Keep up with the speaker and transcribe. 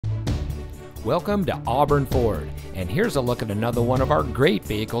Welcome to Auburn Ford, and here's a look at another one of our great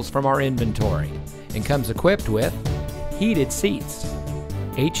vehicles from our inventory, and comes equipped with heated seats,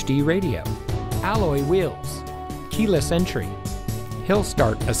 HD radio, alloy wheels, keyless entry, hill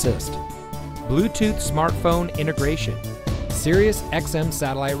start assist, Bluetooth smartphone integration, Sirius XM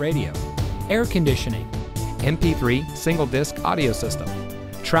satellite radio, air conditioning, MP3 single disc audio system,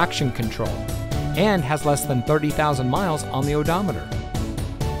 traction control, and has less than 30,000 miles on the odometer.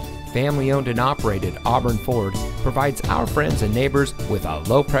 Family owned and operated Auburn Ford provides our friends and neighbors with a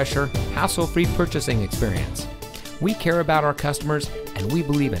low-pressure, hassle-free purchasing experience. We care about our customers, and we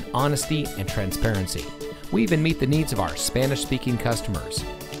believe in honesty and transparency. We even meet the needs of our Spanish-speaking customers.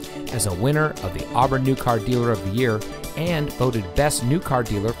 As a winner of the Auburn New Car Dealer of the Year and voted Best New Car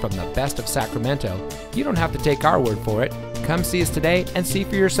Dealer from the Best of Sacramento, you don't have to take our word for it. Come see us today and see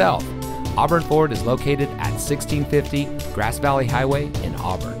for yourself. Auburn Ford is located at 1650 Grass Valley Highway in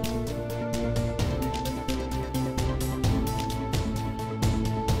Auburn.